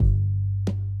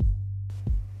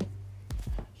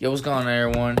Yo, what's going on,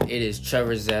 everyone? It is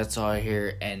Trevor Zatzar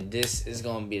here, and this is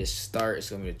going to be the start.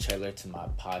 It's going to be the trailer to my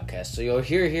podcast. So,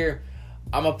 here,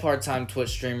 I'm a part-time Twitch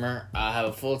streamer. I have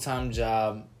a full-time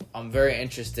job. I'm very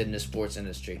interested in the sports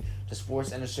industry. The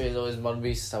sports industry has always motivated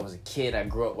me since I was a kid. I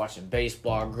grew up watching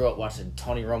baseball. I grew up watching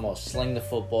Tony Romo sling the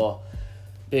football.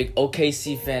 Big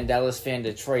OKC fan, Dallas fan,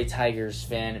 Detroit Tigers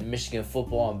fan, Michigan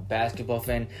football and basketball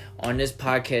fan. On this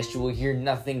podcast, you will hear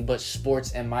nothing but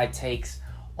sports and my takes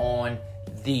on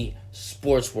the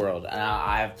sports world.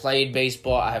 I have played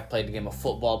baseball. I have played the game of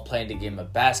football, played the game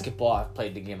of basketball. I've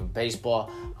played the game of baseball.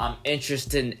 I'm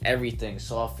interested in everything.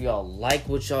 So if y'all like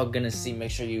what y'all gonna see,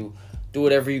 make sure you do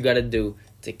whatever you gotta do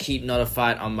to keep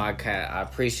notified on my cat. I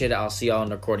appreciate it. I'll see y'all in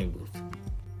the recording booth.